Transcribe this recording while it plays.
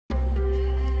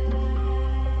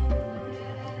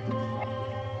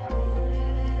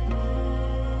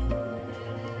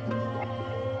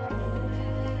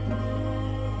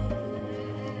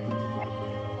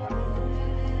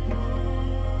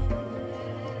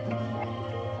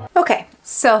Okay,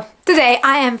 so today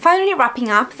I am finally wrapping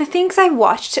up the things I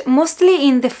watched, mostly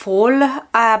in the fall,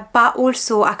 but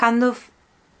also I kind of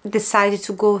decided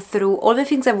to go through all the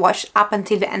things I watched up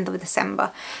until the end of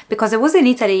December, because I was in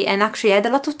Italy and actually had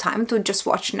a lot of time to just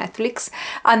watch Netflix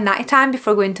at night time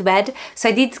before going to bed. So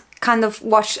I did kind of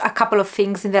watch a couple of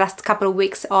things in the last couple of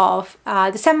weeks of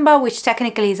December, which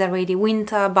technically is already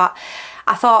winter, but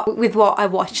I thought with what I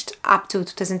watched up to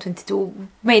 2022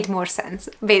 made more sense,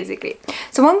 basically.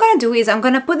 So what I'm gonna do is I'm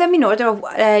gonna put them in order of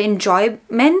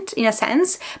enjoyment, in a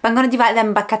sense, but I'm gonna divide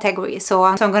them by categories. So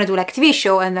I'm gonna do like TV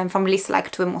show, and then from least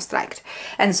liked to the most liked,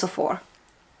 and so forth.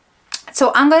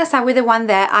 So I'm gonna start with the one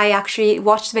that I actually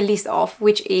watched the least of,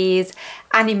 which is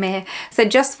anime. So I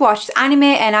just watched anime,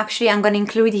 and actually I'm gonna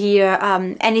include here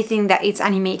anything that is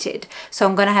animated. So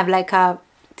I'm gonna have like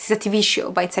it's a TV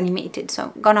show, but it's animated,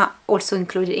 so I'm gonna also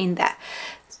include it in there.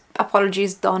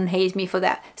 Apologies, don't hate me for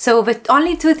that. So the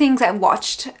only two things I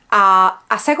watched,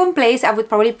 a second place I would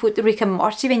probably put Rick and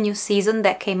Morty, the new season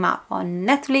that came out on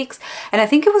Netflix, and I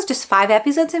think it was just 5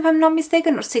 episodes if I'm not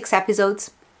mistaken, or 6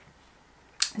 episodes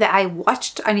that I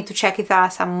watched. I need to check if there are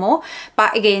some more,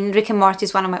 but again, Rick and Morty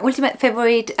is one of my ultimate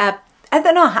favorite. I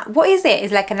don't know, what is it?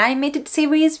 It's like an animated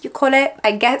series, you call it,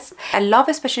 I guess. I love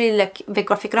especially like the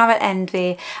graphic novel and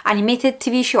the animated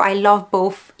TV show. I love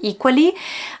both equally.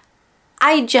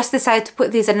 I just decided to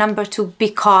put this at number 2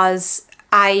 because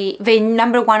the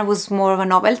number 1 was more of a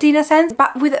novelty in a sense.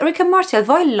 But with Rick and Morty,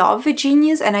 although I love the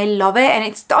genius and I love it, and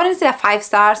it's honestly a 5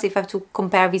 stars if I have to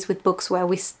compare this with books where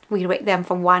we rate them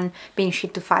from 1 being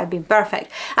shit to 5 being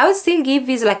perfect, I would still give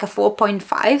this like a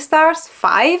 4.5 stars,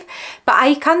 5. But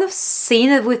I kind of seen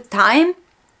it with time.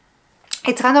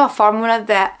 It's kind of a formula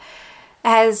that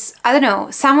has, I don't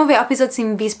know, some of the episodes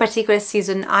in this particular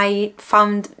season I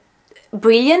found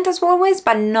brilliant as always,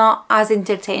 but not as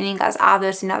entertaining as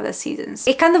others in other seasons.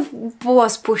 It kind of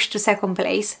was pushed to second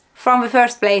place from the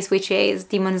first place, which is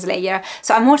Demon Slayer.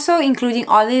 So I'm also including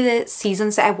all of the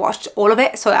seasons that I watched, all of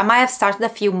it. So I might have started a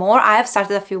few more. I have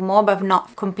started a few more, but I've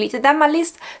not completed them at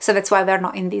least. So that's why they're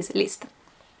not in this list.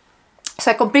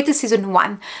 So I completed season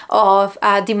 1 of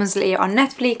Demon Slayer on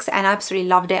Netflix, and I absolutely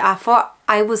loved it. I thought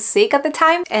I was sick at the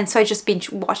time, and so I just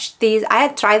binge watched these. I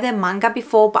had tried the manga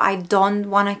before, but I don't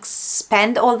want to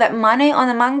spend all that money on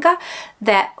a manga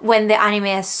that when the anime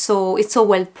is it's so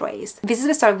well praised. This is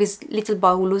the story of this little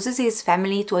boy who loses his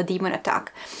family to a demon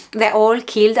attack. They're all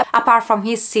killed apart from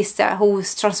his sister,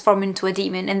 who's transformed into a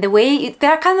demon, and the way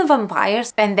they're kind of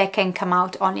vampires and they can come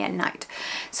out only at night.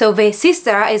 So the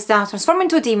sister is now transformed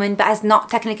into a demon but has not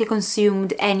technically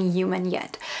consumed any human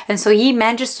yet, and so he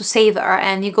manages to save her,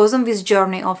 and he goes on this journey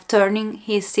of turning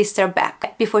his sister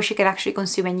back before she can actually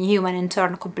consume any human and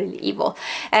turn completely evil.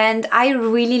 And I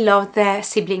really loved the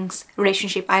siblings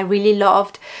relationship. I really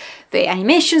loved the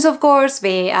animations, of course,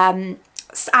 the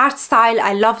art style.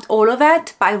 I loved all of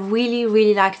it, but I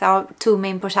really liked our 2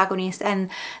 main protagonists,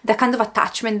 and the kind of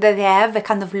attachment that they have, the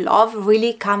kind of love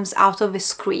really comes out of the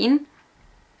screen.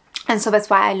 And so that's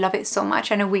why I love it so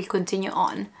much, and I will continue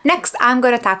on. Next, I'm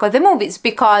gonna tackle the movies,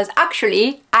 because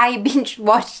actually I binge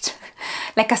watched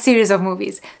like a series of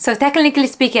movies. So technically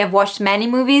speaking, I've watched many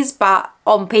movies, but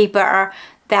on paper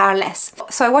there are less.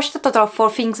 So I watched a total of 4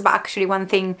 things, but actually one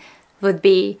thing would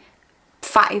be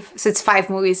 5. So it's 5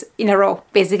 movies in a row,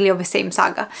 basically, of the same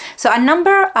saga. So at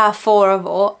number 4 of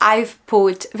all, I've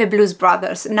put The Blues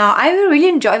Brothers. Now, I really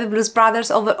enjoy The Blues Brothers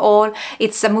overall.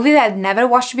 It's a movie that I've never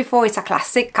watched before. It's a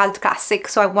classic, cult classic,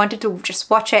 so I wanted to just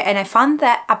watch it, and I found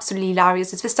that absolutely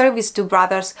hilarious. It's the story of these 2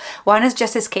 brothers. One has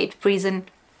just escaped prison,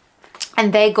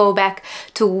 and they go back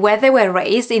to where they were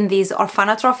raised, in this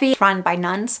orphanage run by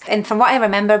nuns. And from what I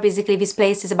remember, basically this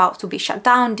place is about to be shut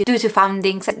down due to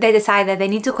foundings. They decide that they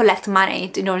need to collect money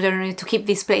in order to keep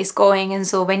this place going, and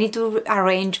so they need to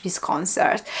arrange this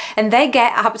concert. And they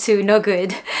get up to no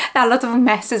good, a lot of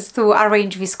messes to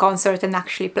arrange this concert and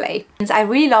actually play. And I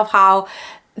really love how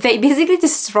they basically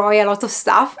destroy a lot of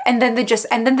stuff, and then they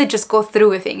just go through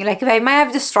with it. Like, they might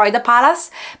have destroyed the palace,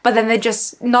 but then they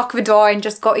just knock the door and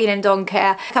just go in and don't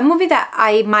care. A movie that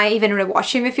I might even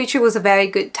rewatch in the future. Was a very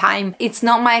good time. It's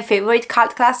not my favorite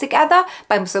cult classic ever,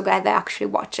 but I'm so glad I actually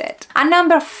watched it. At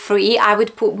number 3, I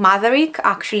would put Maverick.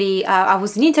 Actually, I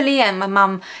was in Italy and my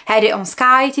mom had it on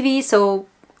Sky TV, so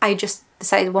I just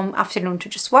decided one afternoon to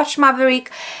just watch Maverick.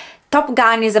 Top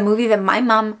Gun is a movie that my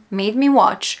mom made me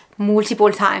watch multiple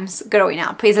times growing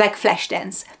up. It's like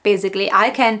Flashdance, basically. I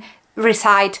can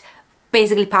recite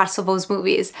basically parts of those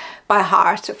movies by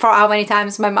heart for how many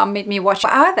times my mom made me watch.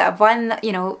 However, when,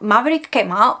 you know, Maverick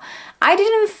came out, I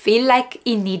didn't feel like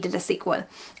it needed a sequel.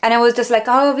 And I was just like,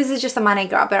 oh, this is just a money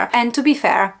grabber. And to be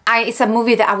fair, it's a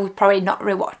movie that I would probably not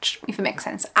rewatch, if it makes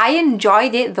sense. I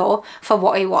enjoyed it though for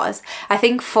what it was. I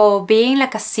think for being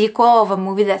like a sequel of a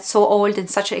movie that's so old and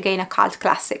such, again, a cult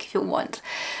classic if you want,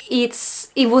 it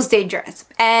was dangerous.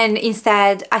 And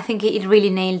instead, I think it really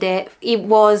nailed it. It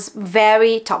was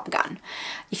very Top Gun.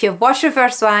 If you've watched the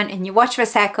first one and you watch the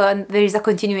second, there is a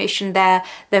continuation there.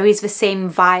 There is the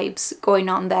same vibes going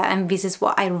on there, and this is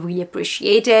what I really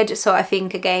appreciated. So I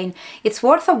think, again, it's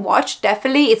worth a watch,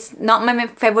 definitely. It's not my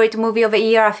favorite movie of the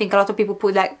year. I think a lot of people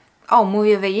put like, oh,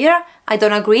 movie of the year. I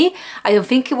don't agree. I don't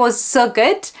think it was so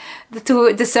good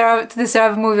to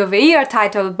deserve movie of the year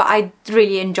title, but I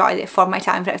really enjoyed it for my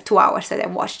time, for like 2 hours that I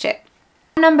watched it.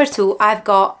 Number 2, I've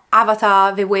got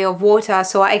Avatar: The Way of Water.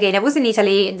 So again, I was in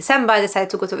Italy in December. I decided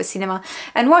to go to the cinema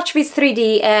and watch this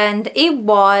 3D, and it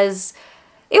was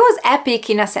epic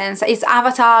in a sense. It's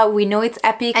Avatar, we know it's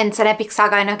epic, and it's an epic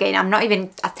saga. And again, I'm not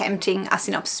even attempting a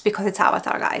synopsis because it's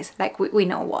Avatar, guys. Like, we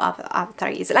know what Avatar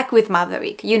is. Like with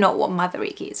Maverick, you know what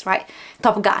Maverick is, right?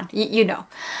 Top Gun, you know.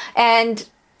 And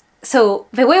so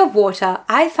The Way of Water,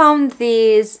 I found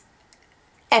this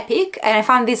epic, and I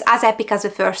found this as epic as the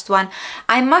first one.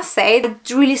 I must say, I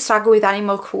really struggle with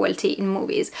animal cruelty in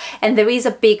movies, and there is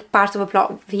a big part of the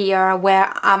plot here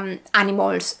where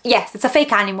animals, yes, it's a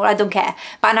fake animal, I don't care,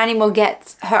 but an animal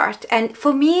gets hurt, and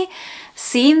for me,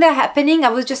 seeing that happening, I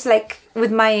was just like,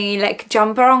 with my like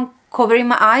jumper on, covering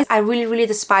my eyes. I really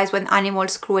despise when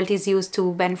animals cruelty is used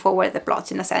to bend forward the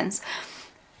plot, in a sense.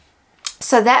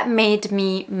 So that made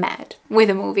me mad with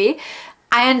the movie.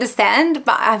 I understand,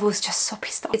 but I was just so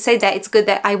pissed off. I'd say that it's good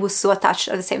that I was so attached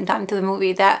at the same time to the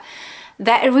movie that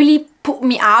it really put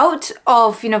me out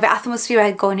of, you know, the atmosphere I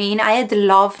had gone in. I had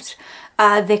loved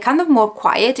the kind of more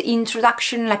quiet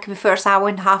introduction, like the first hour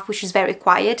and a half, which is very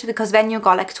quiet, because then you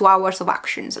got like 2 hours of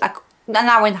actions, like an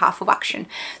hour and a half of action.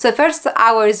 So the first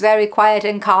hour is very quiet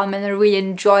and calm, and I really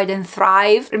enjoyed and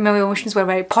thrived. My emotions were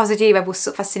very positive. I was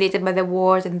so fascinated by the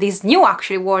world and this new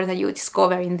actually world that you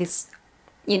discover in this,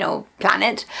 you know,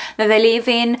 planet that they live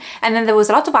in. And then there was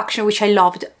a lot of action, which I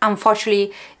loved.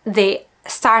 Unfortunately, the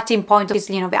starting point is,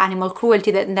 you know, the animal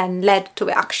cruelty that then led to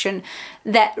the action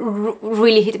that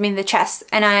really hit me in the chest.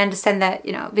 And I understand that,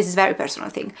 you know, this is a very personal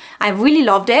thing. I really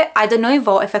loved it. I don't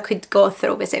know if I could go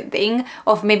through the same thing,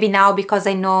 or maybe now because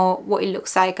I know what it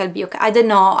looks like, I'll be okay. I don't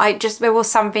know. There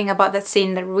was something about that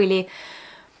scene that really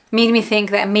made me think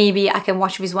that maybe I can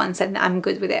watch this once and I'm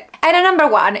good with it. And at number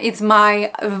 1, it's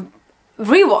my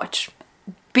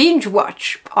binge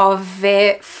watch of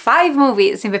the 5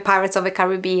 movies in the Pirates of the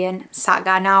Caribbean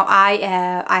saga. Now,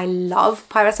 I love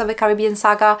Pirates of the Caribbean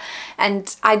saga,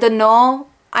 and I don't know,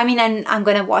 I mean, I'm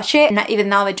gonna watch it, even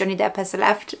now that Johnny Depp has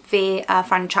left the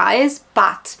franchise,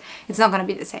 but it's not gonna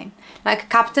be the same. Like,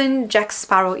 Captain Jack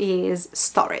Sparrow is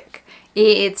historic.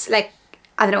 It's like,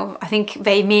 I don't know, I think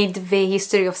they made the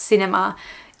history of cinema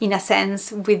in a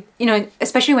sense with, you know,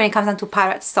 especially when it comes down to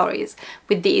pirate stories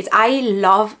with these. I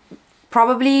love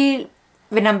probably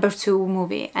the number 2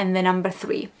 movie and the number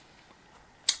 3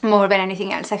 more than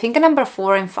anything else. I think the number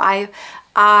 4 and 5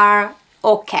 are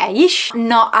okay-ish,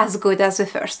 not as good as the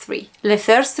first 3. The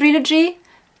first trilogy,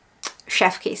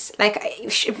 chef kiss. Like,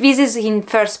 this is in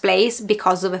first place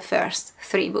because of the first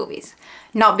 3 movies.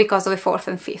 Not because of the 4th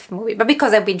and 5th movie, but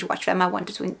because I binge watched them, I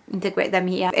wanted to integrate them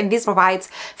here. And this provides,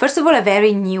 first of all, a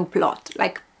very new plot.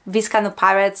 Like, this kind of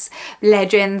pirates,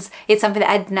 legends, it's something that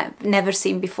I'd never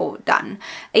seen before done.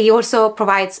 It also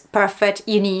provides perfect,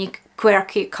 unique,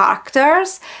 quirky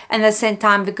characters, and at the same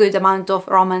time the good amount of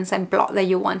romance and plot that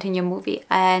you want in your movie.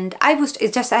 And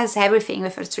it just has everything.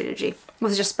 The first trilogy it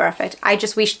was just perfect. I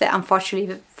just wish that, unfortunately,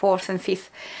 the 4th and 5th,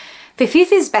 the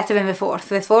 5th is better than the 4th.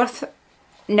 The 4th,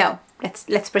 no,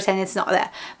 let's pretend it's not there.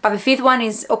 But the 5th one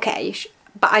is okay-ish,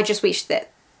 but I just wish that,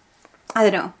 I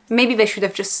don't know, maybe they should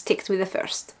have just sticked with the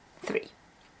first 3.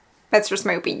 That's just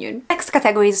my opinion. Next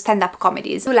category is stand-up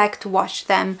comedies. I like to watch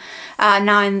them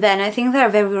now and then. I think they're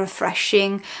very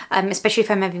refreshing, especially if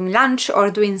I'm having lunch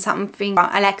or doing something.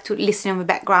 I like to listen in the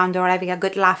background or having a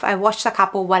good laugh. I watched a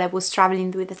couple while I was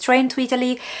traveling with the train to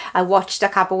Italy. I watched a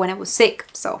couple when I was sick,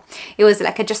 so it was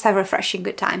like just a refreshing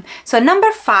good time. So number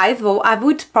 5, though, I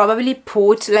would probably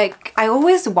put, like, I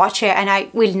always watch it and I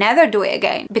will never do it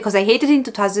again because I hated it in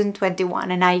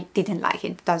 2021 and I didn't like it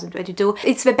in 2022.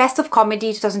 It's the best of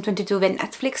comedy 2022 that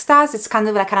Netflix does. It's kind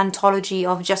of like an anthology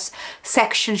of just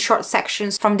short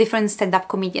sections from different stand-up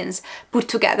comedians put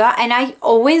together, and I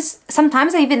always,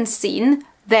 sometimes I even seen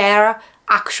their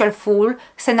actual full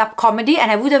stand-up comedy,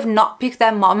 and I would have not picked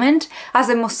that moment as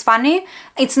the most funny.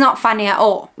 It's not funny at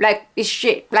all. Like, it's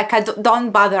shit. Like,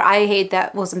 don't bother. I hate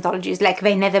that most anthologies. Like,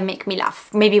 they never make me laugh.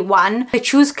 Maybe one. They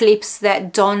choose clips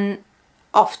that don't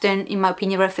often, in my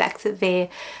opinion, reflect the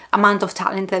amount of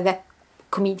talent that the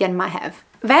comedian might have.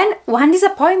 Then one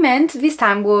disappointment this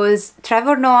time was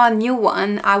Trevor Noah, new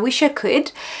one, I Wish I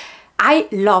Could. I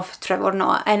love Trevor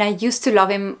Noah, and I used to love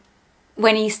him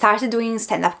when he started doing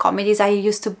stand-up comedies. I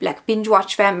used to like binge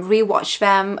watch them, rewatch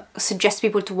them, suggest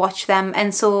people to watch them,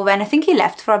 and so when I think he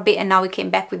left for a bit and now he came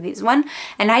back with this one,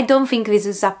 and I don't think this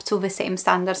is up to the same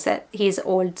standards that his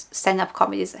old stand-up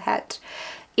comedies had.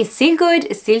 It's still good,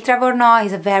 it's still Trevor Noah,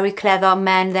 he's a very clever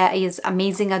man that is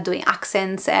amazing at doing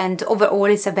accents, and overall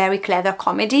it's a very clever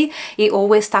comedy. He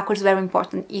always tackles very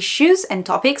important issues and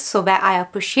topics, so that I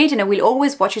appreciate, and I will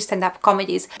always watch his stand-up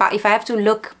comedies. But if I have to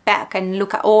look back and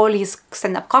look at all his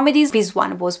stand-up comedies, this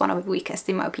one was one of the weakest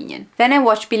in my opinion. Then I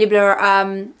watched Billy Blur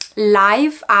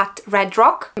live at Red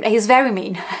Rock. He's very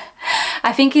mean.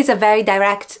 I think he's a very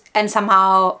direct and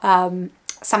somehow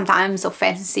sometimes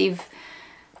offensive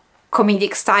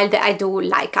comedic style that I do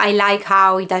like. I like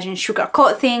how he doesn't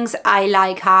sugarcoat things. I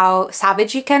like how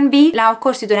savage he can be. Now, of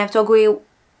course, you don't have to agree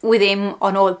with him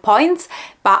on all points,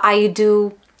 but I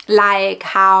do like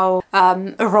how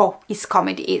raw his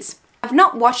comedy is. I've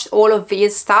not watched all of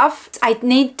his stuff. I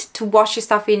need to watch his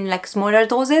stuff in like smaller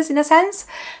doses in a sense,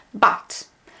 but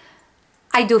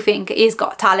I do think he's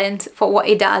got talent for what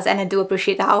he does, and I do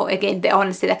appreciate how, again, the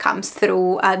honesty that comes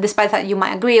through, despite that you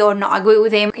might agree or not agree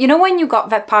with him. You know, when you got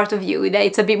that part of you that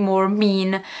it's a bit more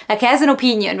mean, like he has an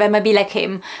opinion that might be like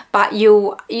him, but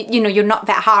you know, you're not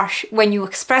that harsh. When you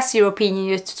express your opinion,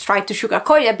 you try to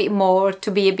sugarcoat it a bit more,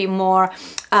 to be a bit more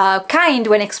kind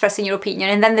when expressing your opinion,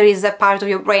 and then there is a part of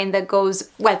your brain that goes,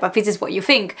 well, but this is what you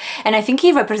think. And I think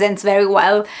he represents very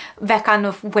well that kind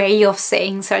of way of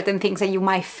saying certain things that you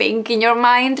might think in your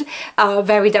mind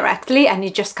very directly, and you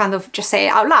just kind of just say it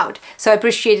out loud. So I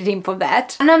appreciated him for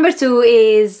that. And number two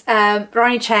is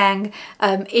Ronnie Chang,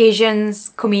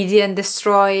 Asians comedian,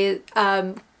 destroy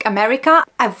America.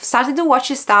 I've started to watch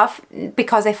his stuff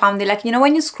because I found it, like, you know,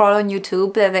 when you scroll on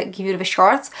YouTube they give you the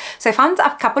shorts, so I found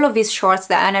a couple of his shorts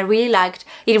there and I really liked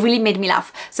it. Really made me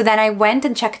laugh, so then I went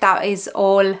and checked out his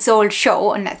old show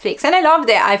on Netflix, and I loved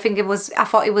it. I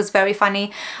thought it was very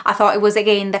funny. I thought it was,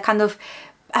 again, the kind of,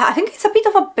 I think it's a bit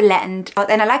of a blend,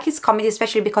 and I like his comedy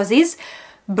especially because he's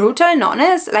brutal and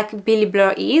honest like Billy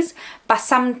Blur is, but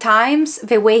sometimes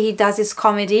the way he does his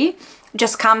comedy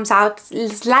just comes out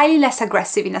slightly less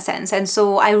aggressive in a sense, and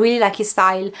so I really like his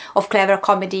style of clever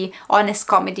comedy, honest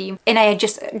comedy, and I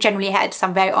just generally had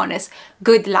some very honest,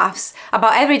 good laughs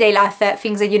about everyday life,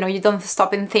 things that, you know, you don't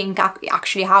stop and think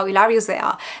actually how hilarious they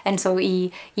are. And so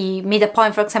he made a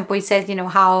point, for example, he said, you know,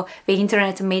 how the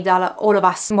internet made all of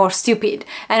us more stupid,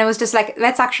 and I was just like,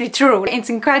 that's actually true. It's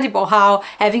incredible how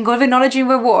having all the knowledge in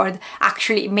the world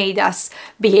actually made us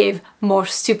behave more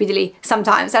stupidly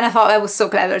sometimes, and I thought that was so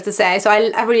clever to say. So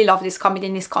I really love this comedy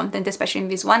and this content, especially in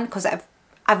this one, because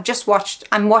I've just watched,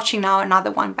 I'm watching now another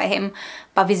one by him,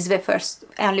 but this is the first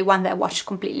and only one that I watched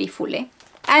completely fully.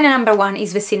 And number one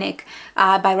is The Cynic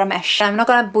by Ramesh. I'm not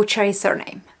gonna butcher his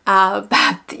surname,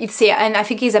 but it's here, and I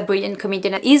think he's a brilliant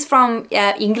comedian. He's from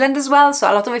England as well,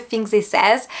 so a lot of the things he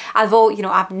says, although, you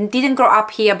know, I didn't grow up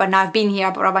here, but now I've been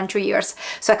here for a bunch of years,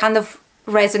 so I kind of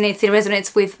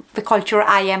resonates with the culture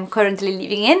I am currently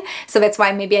living in, so that's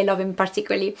why maybe I love him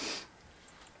particularly.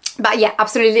 But yeah,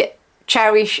 absolutely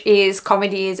cherish his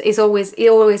comedies. It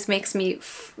always makes me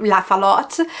laugh a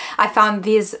lot. I found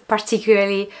this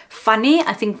particularly funny.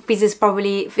 I think this is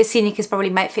probably, The Cynic is probably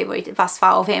my favorite thus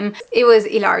far of him. It was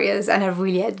hilarious and I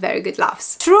really had very good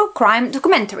laughs. True crime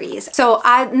documentaries. So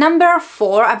at number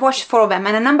 4, I've watched 4 of them,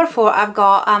 and at number 4 I've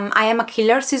got I Am a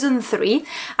Killer season 3.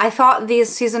 I thought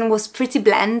this season was pretty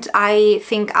bland. I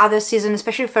think other season,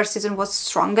 especially first season, was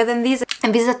stronger than this.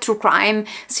 And this is a true crime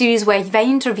series where they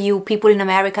interview people in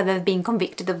America that have been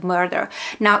convicted of murder.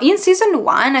 Now in season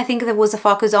 1 I think there was a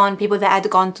focus on people that had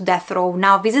gone to death row.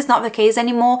 Now this is not the case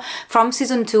anymore. From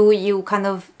season 2 you kind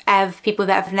of have people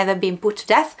that have never been put to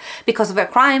death because of their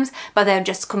crimes, but they're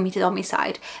just committed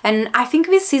homicide. And I think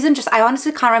this season, I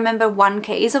honestly can't remember one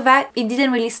case of that. It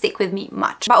didn't really stick with me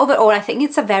much. But overall I think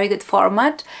it's a very good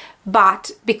format. But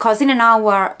because in an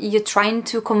hour you're trying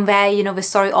to convey, you know, the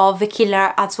story of the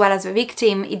killer as well as the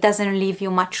victim, it doesn't leave you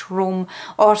much room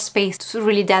or space to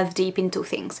really delve deep into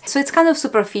things. So it's kind of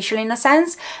superficial in a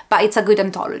sense, but it's a good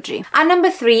anthology. At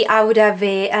number 3 I would have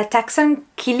a Texan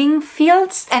Killing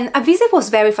Fields, and a visit was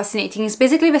very fascinating. It's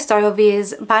basically the story of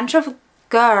this bunch of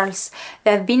girls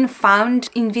that have been found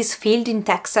in this field in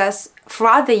Texas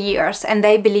throughout the years, and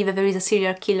they believe that there is a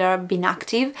serial killer being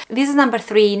active. This is number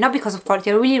 3, not because of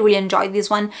quality. I really enjoyed this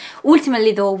one.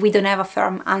 Ultimately though, we don't have a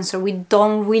firm answer. We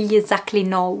don't really exactly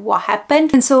know what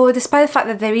happened, and so despite the fact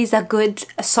that there is a good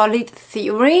solid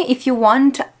theory, if you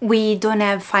want, we don't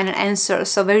have final answers.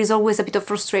 So there is always a bit of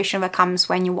frustration that comes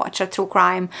when you watch a true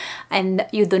crime and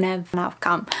you don't have an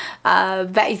outcome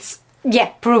that is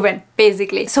proven,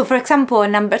 basically. So for example,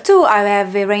 number 2, I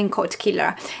have a raincoat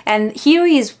killer, and here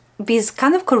is this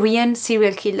kind of Korean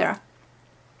serial killer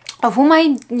of whom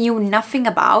I knew nothing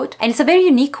about, and it's a very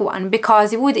unique one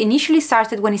because when he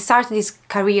started his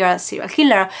career as serial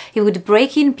killer, he would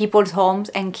break in people's homes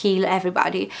and kill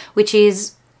everybody, which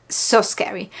is so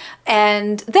scary.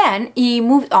 And then he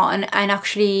moved on, and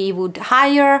actually he would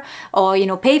hire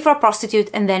or pay for a prostitute,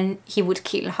 and then he would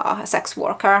kill her, a sex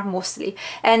worker mostly.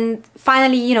 And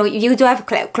finally, you do have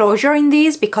closure in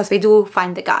these because they do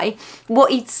find the guy.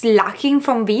 What it's lacking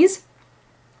from these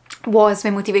was the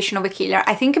motivation of a killer.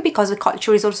 I think because the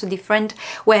culture is also different,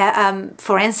 where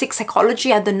forensic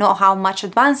psychology, I don't know how much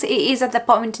advanced it is at that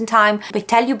point in time. They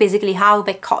tell you basically how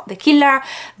they caught the killer,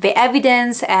 the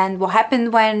evidence, and what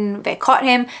happened when they caught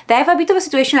him. They have a bit of a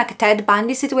situation like a Ted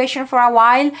Bundy situation for a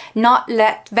while, not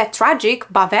that tragic,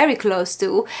 but very close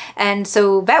to, and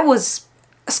so that was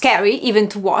scary even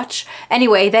to watch.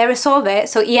 Anyway, they resolve it,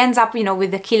 so he ends up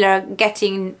with the killer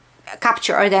getting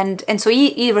captured, and so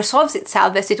he resolves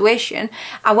itself, the situation.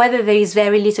 However, there is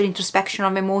very little introspection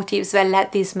on the motives that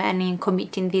led these men in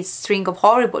committing this string of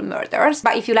horrible murders.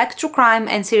 But if you like true crime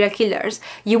and serial killers,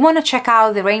 you want to check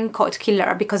out the Raincoat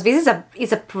Killer, because this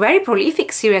is a very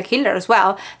prolific serial killer as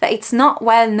well, that it's not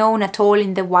well known at all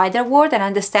in the wider world. And I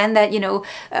understand that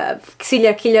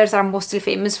serial killers are mostly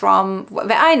famous from what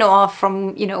I know of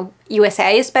from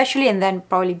USA especially, and then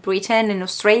probably Britain and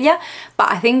Australia.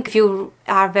 But I think if you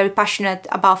are very passionate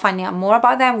about finding out more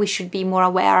about them, we should be more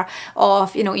aware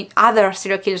of other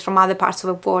serial killers from other parts of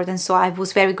the world. And so I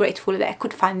was very grateful that I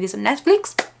could find this on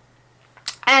Netflix.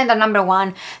 And at number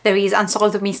 1, there is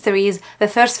Unsolved Mysteries, the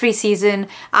first 3 seasons.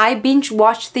 I binge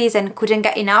watched this and couldn't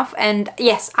get enough. And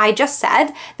yes, I just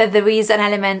said that there is an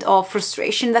element of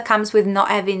frustration that comes with not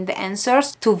having the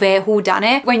answers to the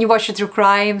whodunit when you watch a true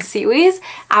crime series.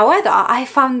 However, I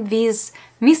found these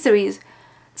mysteries,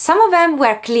 some of them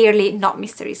were clearly not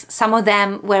mysteries. Some of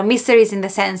them were mysteries in the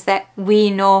sense that we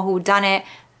know who done it,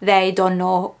 they don't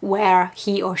know where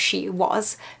he or she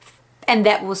was. And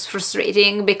that was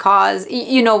frustrating because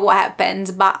you know what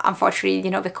happened, but unfortunately,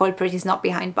 the culprit is not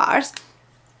behind bars.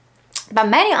 But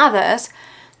many others,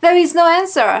 there is no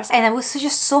answers. And I was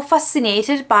just so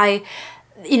fascinated by,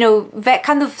 that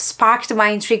kind of sparked my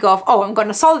intrigue of, oh, I'm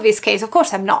gonna solve this case. Of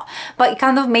course I'm not. But it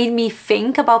kind of made me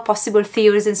think about possible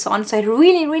theories and so on. So I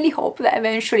really hope that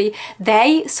eventually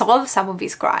they solve some of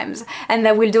these crimes, and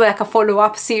then we'll do like a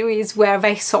follow-up series where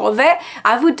they solve it.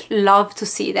 I would love to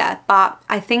see that, but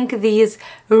I think these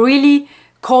really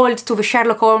called to the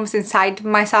Sherlock Holmes inside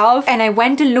myself, and I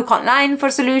went to look online for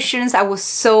solutions. I was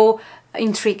so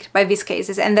intrigued by these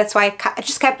cases, and that's why I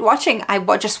just kept watching. I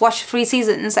just watched 3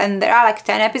 seasons, and there are like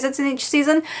 10 episodes in each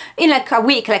season in like a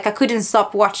week. Like I couldn't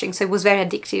stop watching, so it was very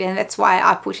addictive, and that's why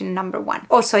I put in number 1.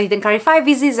 Also, I didn't clarify,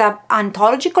 this is an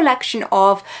anthology collection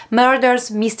of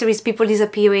murders, mysteries, people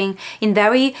disappearing in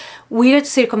very weird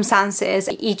circumstances.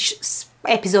 Each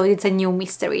episode it's a new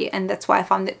mystery, and that's why I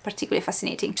found it particularly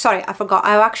fascinating. Sorry, I forgot,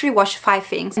 I actually watched 5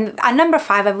 things, and at number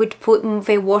 5 I would put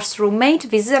The Worst Roommate.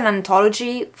 This is an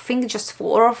anthology, I think just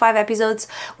 4 or 5 episodes,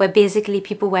 where basically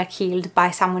people were killed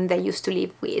by someone they used to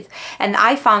live with. And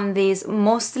I found this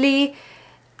mostly,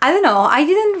 I don't know, I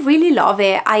didn't really love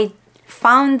it. I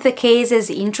found the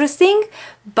cases interesting,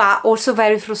 but also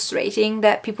very frustrating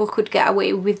that people could get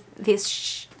away with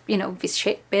this this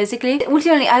shit, basically.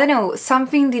 Ultimately, I don't know,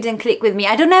 something didn't click with me.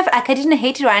 I don't have, like, I didn't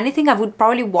hate it or anything. I would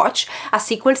probably watch a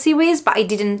sequel series, but I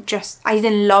didn't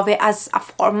love it as a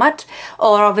format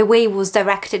or the way it was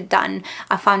directed, done.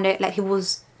 I found it like it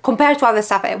was, compared to other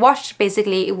stuff I watched,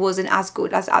 basically it wasn't as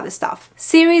good as other stuff.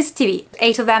 Series TV,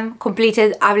 8 of them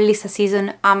completed, at least a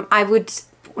season.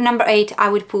 Number 8, I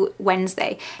would put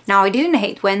Wednesday. Now, I didn't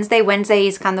hate Wednesday. Wednesday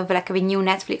is kind of like a new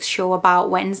Netflix show about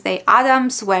Wednesday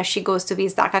Addams, where she goes to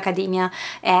this dark academia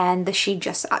and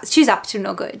she's up to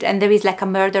no good, and there is like a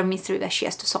murder mystery that she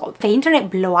has to solve. The internet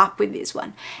blew up with this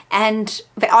one, and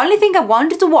the only thing I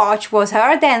wanted to watch was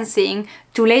her dancing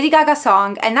to Lady Gaga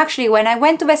song. And actually, when I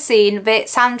went to the scene, the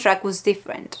soundtrack was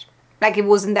different, like it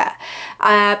wasn't there.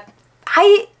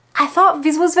 I thought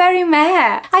this was very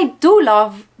meh. I do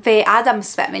love the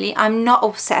Addams Family. I'm not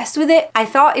obsessed with it. I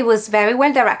thought it was very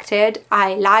well directed.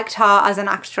 I liked her as an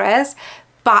actress,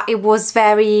 but it was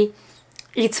very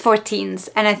it's for teens,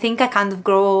 and I think I kind of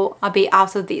grow a bit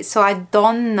out of this, so I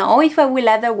don't know if I will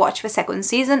ever watch the second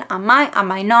season. I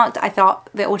might not. I thought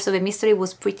also the mystery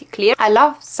was pretty clear. I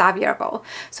love Xavier though,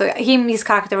 so his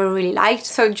character I really liked,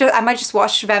 so I might just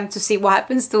watch them to see what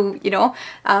happens to, you know,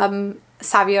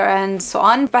 Xavier and so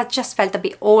on, but just felt a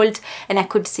bit old and I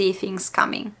could see things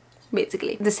coming.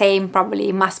 Basically the same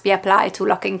probably must be applied to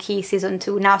Lock and Key season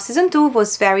 2. Now season 2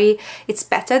 was it's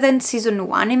better than season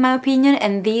 1 in my opinion,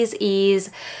 and this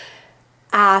is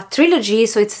a trilogy,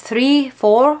 so it's 3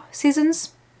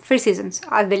 seasons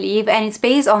I believe, and it's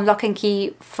based on Lock and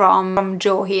Key from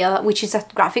Joe Hill, which is a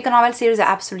graphic novel series I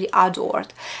absolutely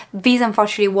adored. This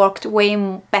unfortunately worked way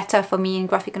better for me in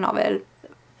graphic novel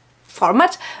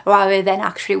format rather than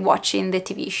actually watching the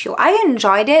TV show. I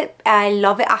enjoyed it. I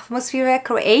love the atmosphere they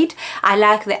create. I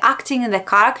like the acting and the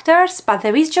characters, but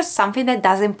there is just something that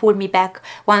doesn't pull me back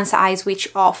once I switch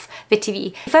off the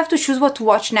TV. If I have to choose what to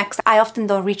watch next, I often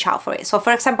don't reach out for it. So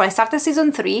for example, I started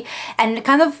season 3 and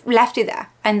kind of left it there,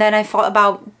 and then I thought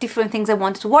about different things I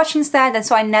wanted to watch instead, and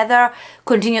so I never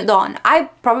continued on. I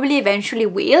probably eventually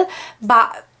will,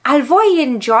 but although I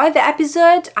enjoy the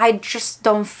episode, I just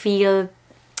don't feel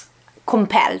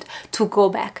compelled to go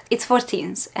back. It's for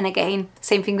teens, and again,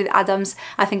 same thing with Adams.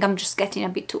 I think I'm just getting a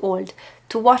bit too old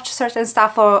to watch certain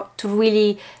stuff or to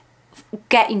really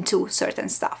get into certain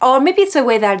stuff, or maybe it's the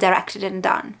way they're directed and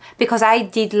done, because I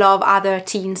did love other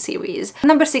teen series.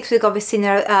 Number 6 we got The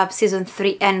Sinner season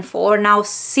 3 and 4. Now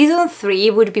season 3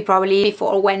 would be probably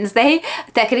before Wednesday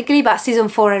technically, but season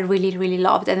 4 I really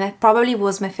loved, and that probably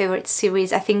was my favorite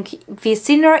series. I think The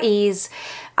Sinner is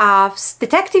a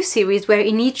detective series where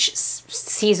in each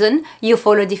season you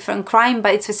follow a different crime,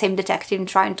 but it's the same detective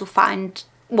trying to find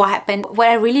what happened. What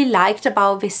I really liked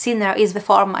about The Sinner is the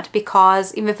format,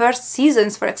 because in the first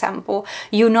seasons, for example,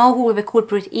 you know who the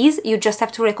culprit is, you just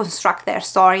have to reconstruct their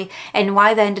story and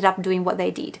why they ended up doing what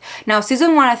they did. Now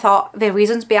season 1 I thought the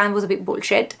reasons behind was a bit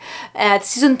bullshit.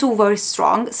 Season 2 very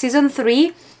strong. Season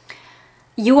 3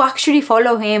 you actually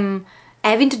follow him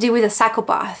having to deal with a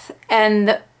psychopath,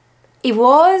 and it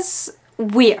was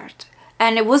weird.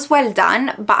 And it was well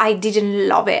done, but I didn't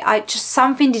love it.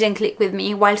 Something didn't click with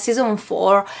me. While season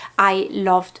 4, I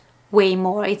loved way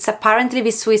more. It's apparently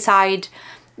this suicide.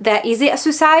 Is it a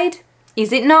suicide?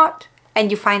 Is it not? And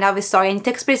you find out the story. And it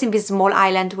takes place in this small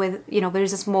island with, you know, there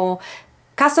is a small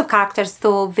cast of characters,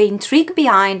 though the intrigue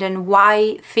behind and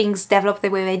why things developed the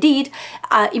way they did,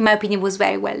 in my opinion, was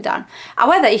very well done.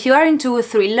 However, if you are into a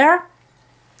thriller,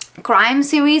 crime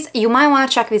series, you might want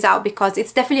to check this out because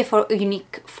it's definitely a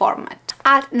unique format.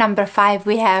 At number 5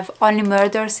 we have Only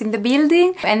Murders in the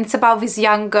Building, and it's about this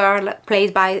young girl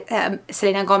played by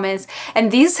Selena Gomez,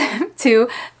 and these two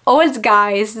old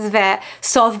guys that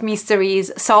solve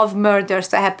mysteries, solve murders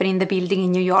that happen in the building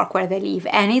in New York where they live,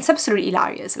 and it's absolutely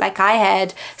hilarious. Like, I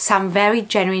had some very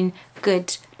genuine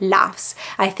good laughs.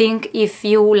 I think if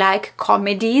you like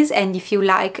comedies and if you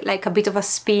like a bit of a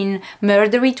spin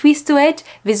murdery twist to it,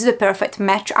 this is a perfect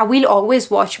match. I will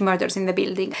always watch Murders in the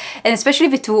Building, and especially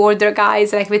the two older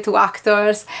guys, like the two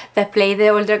actors that play the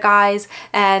older guys,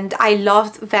 and I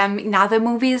loved them in other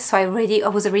movies, so I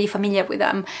was already familiar with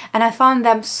them, and I found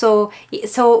them so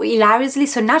hilariously,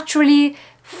 so naturally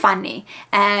funny.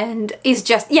 And it's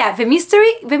just, yeah, the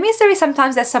mystery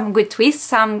sometimes there's some good twists,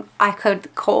 some I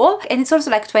could call, and it's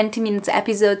also like 20 minutes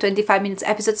episode, 25 minutes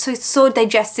episode, so it's so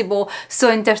digestible, so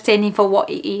entertaining for what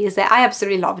it is. I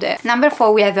absolutely loved it. Number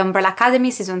 4 we have Umbrella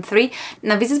Academy season 3.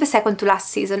 Now this is the second to last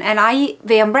season, and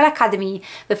the Umbrella Academy,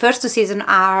 the first 2 seasons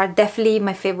are definitely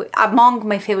my favorite, among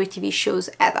my favorite TV shows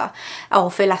ever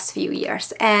of the last few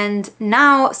years, and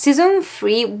now season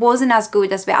 3 wasn't as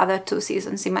good as the other 2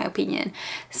 seasons in my opinion.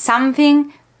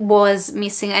 Something was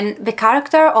missing, and the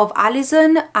character of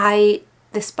Allison I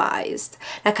despised.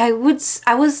 Like, I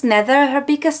was never her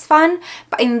biggest fan,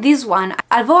 but in this one,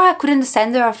 although I could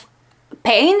understand her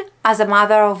pain as a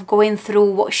mother of going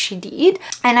through what she did,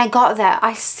 and I got that,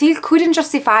 I still couldn't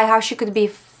justify how she could be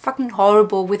fucking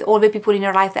horrible with all the people in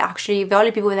her life that actually, the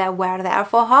only people that were there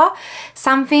for her.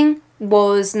 Something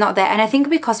was not there, and I think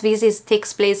because this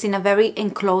takes place in a very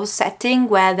enclosed setting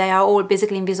where they are all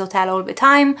basically in this hotel all the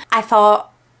time, I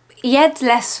thought he had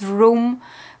less room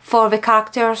for the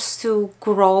characters to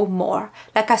grow more.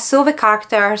 Like, I saw the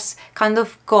characters kind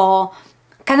of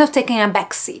taking a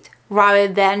backseat rather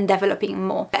than developing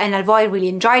more. And although I really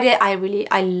enjoyed it,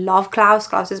 I love Klaus.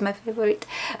 Klaus is my favorite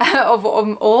of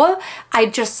all. I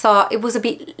just thought it was a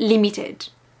bit limited.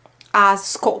 as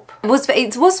scope.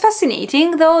 It was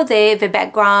fascinating though, the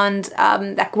background,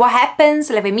 like what happens,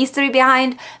 like the mystery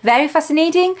behind, very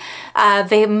fascinating.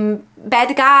 The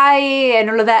bad guy and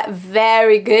all of that,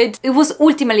 very good. It was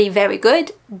ultimately very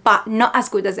good, but not as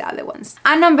good as the other ones.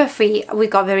 And number 3, we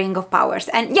got the Ring of Powers.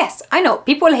 And yes, I know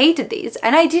people hated this,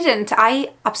 and I didn't. I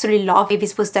absolutely love how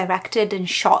this was directed and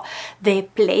shot. The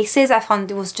places, I found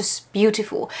it was just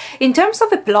beautiful. In terms of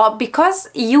the plot, because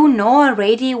you know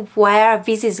already where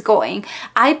this is going,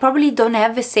 I probably don't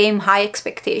have the same high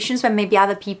expectations that maybe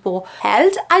other people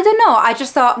held. I don't know, I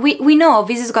just thought we know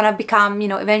this is gonna become, you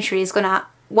know, eventually it's gonna,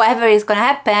 whatever is gonna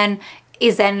happen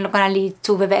is then gonna lead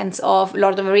to the events of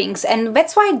Lord of the Rings. And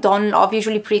that's why I don't love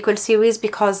usually prequel series,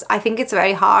 because I think it's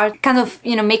very hard, kind of,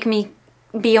 you know, make me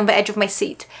be on the edge of my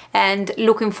seat and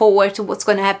looking forward to what's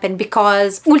gonna happen,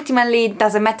 because ultimately it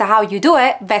doesn't matter how you do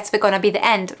it, that's gonna be the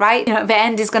end, right? You know, the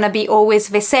end is gonna be always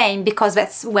the same, because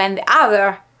that's when the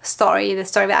other story, the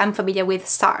story that I'm familiar with,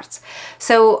 starts.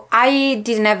 So I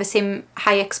didn't have the same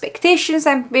high expectations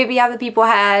that maybe other people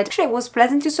had. Actually, I was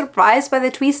pleasantly surprised by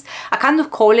the twist. I kind of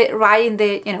call it right in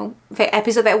the, you know, the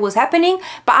episode that was happening,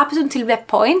 but up until that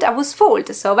point I was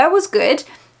fooled, so that was good.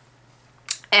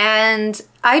 And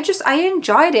I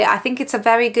enjoyed it. I think it's a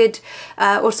very good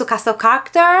also cast of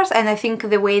characters, and I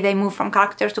think the way they move from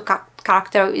character to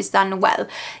character is done well.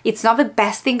 It's not the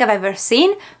best thing I've ever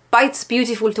seen, but it's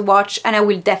beautiful to watch, and I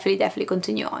will definitely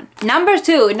continue on. Number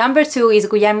two is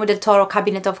Guillermo del Toro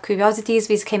Cabinet of Curiosities.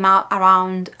 This came out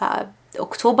around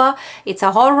October. It's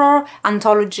a horror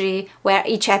anthology where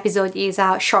each episode is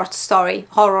a short story,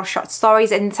 horror short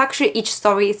stories, and it's actually, each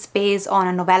story is based on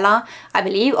a novella, I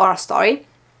believe, or a story.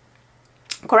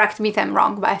 Correct me if I'm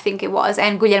wrong, but I think it was.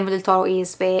 And Guillermo del Toro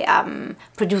is the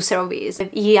producer of this.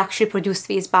 He actually produced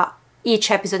this, but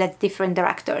each episode had different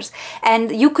directors,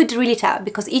 and you could really tell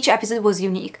because each episode was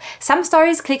unique. Some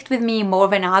stories clicked with me more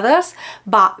than others,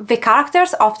 but the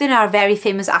characters often are very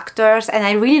famous actors, and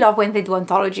I really love when they do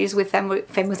anthologies with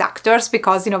famous actors,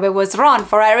 because, you know, there was Ron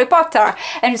for Harry Potter,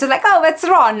 and it's like, oh, that's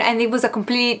Ron, and it was a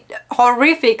complete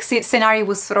horrific scenario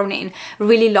was thrown in.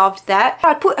 Really loved that.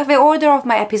 I'll put the order of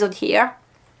my episode here,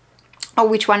 or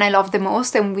which one I love the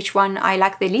most and which one I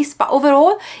like the least, but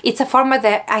overall it's a format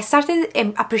that I started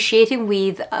appreciating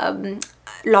with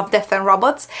Love, Death and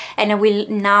Robots, and I will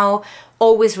now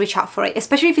always reach out for it,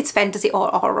 especially if it's fantasy or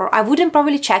horror. I wouldn't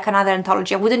probably check another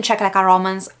anthology. I wouldn't check like a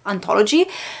romance anthology,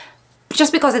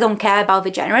 just because I don't care about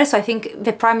the genre. So I think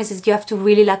the premise is you have to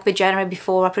really like the genre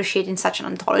before appreciating such an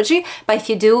anthology, but if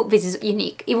you do, this is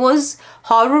unique. It was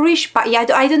horror-ish, but yeah,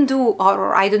 I don't do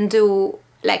horror. I don't do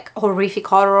like horrific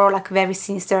horror, like very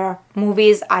sinister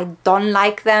movies. I don't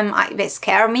like them, they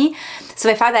scare me. So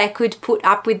the fact that I could put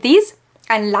up with these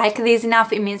and like this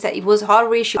enough, it means that it was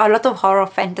horror-ish. A lot of horror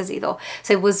fantasy though,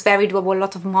 so it was very doable. A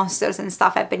lot of monsters and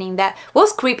stuff happening that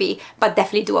was creepy, but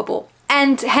definitely doable.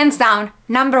 And hands down,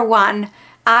 number 1,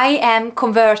 I am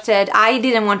converted. I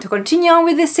didn't want to continue on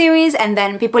with this series, and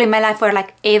then people in my life were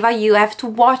like, Eva, you have to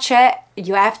watch it,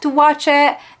 you have to watch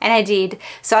it, and I did.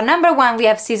 So at number 1 we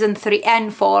have season 3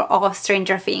 and 4 of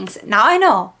Stranger Things. Now I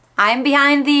know I'm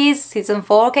behind these. Season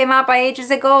 4 came out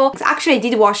ages ago. Actually I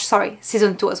did watch, sorry,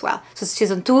 season 2 as well. So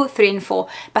season 2, 3 and 4.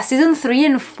 But season 3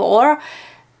 and 4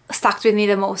 stuck with me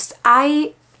the most.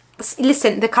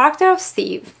 Listen, the character of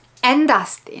Steve and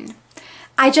Dustin,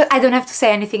 I don't have to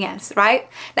say anything else, right?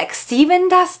 Like Steve and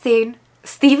Dustin,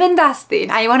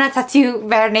 I want to tattoo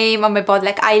their name on my body.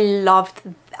 Like I love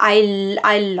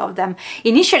them.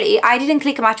 Initially I didn't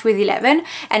click much with 11,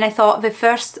 and I thought the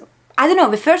first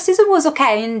season was okay,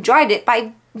 I enjoyed it, but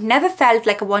I never felt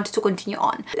like I wanted to continue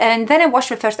on. And then I watched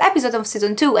the first episode of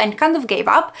season 2 and kind of gave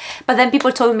up, but then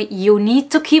people told me, you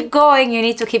need to keep going,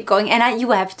 and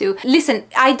you have to. Listen,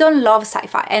 I don't love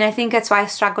sci-fi, and I think that's why I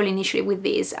struggled initially with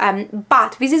this,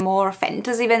 but this is more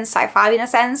fantasy than sci-fi in a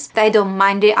sense. I don't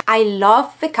mind it. I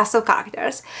love the cast of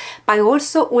characters, but I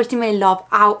also ultimately love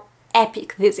how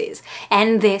epic this is,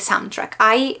 and the soundtrack.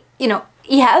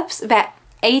 It helps that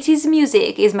 80s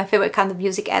music is my favorite kind of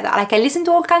music ever. Like I listen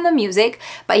to all kind of music,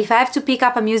 but if I have to pick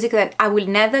up a music that I will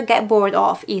never get bored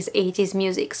of, is 80s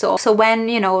music. So when,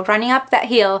 you know, Running Up That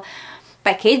Hill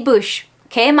by Kate Bush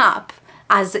came up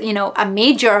as, you know, a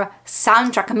major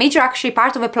soundtrack, a major actually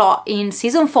part of a plot in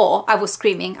season 4, I was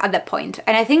screaming at that point.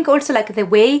 And I think also like the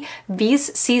way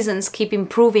these seasons keep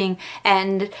improving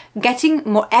and getting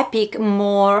more epic,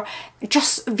 more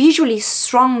just visually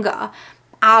stronger,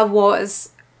 I was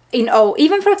in awe.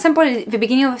 Even for example, at the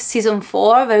beginning of season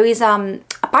 4, there is a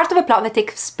part of a plot that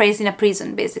takes place in a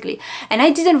prison basically, and I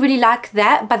didn't really like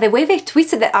that, but the way they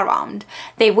twisted it around,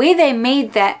 the way they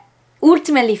made that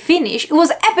ultimately finish, it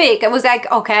was epic. I was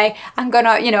like, okay, I'm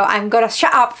gonna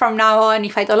shut up from now on.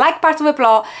 If I don't like part of a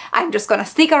plot, I'm just gonna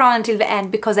stick around until the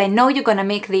end, because I know you're gonna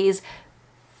make these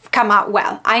come out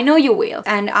well. I know you will,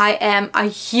 and I am a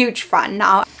huge fan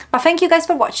now. But thank you guys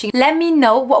for watching. Let me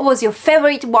know what was your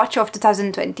favorite watch of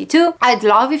 2022. I'd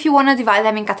love if you want to divide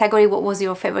them in category. What was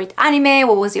your favorite anime?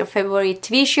 What was your favorite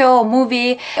TV show or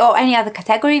movie, or any other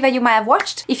category that you might have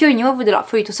watched? If you're new, I would love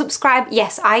for you to subscribe.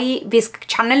 Yes, this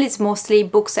channel is mostly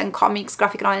books and comics,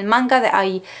 graphic novel and manga that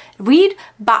I read,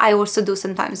 but I also do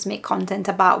sometimes make content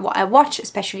about what I watch,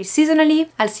 especially seasonally.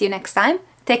 I'll see you next time.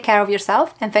 Take care of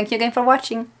yourself, and thank you again for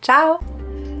watching. Ciao!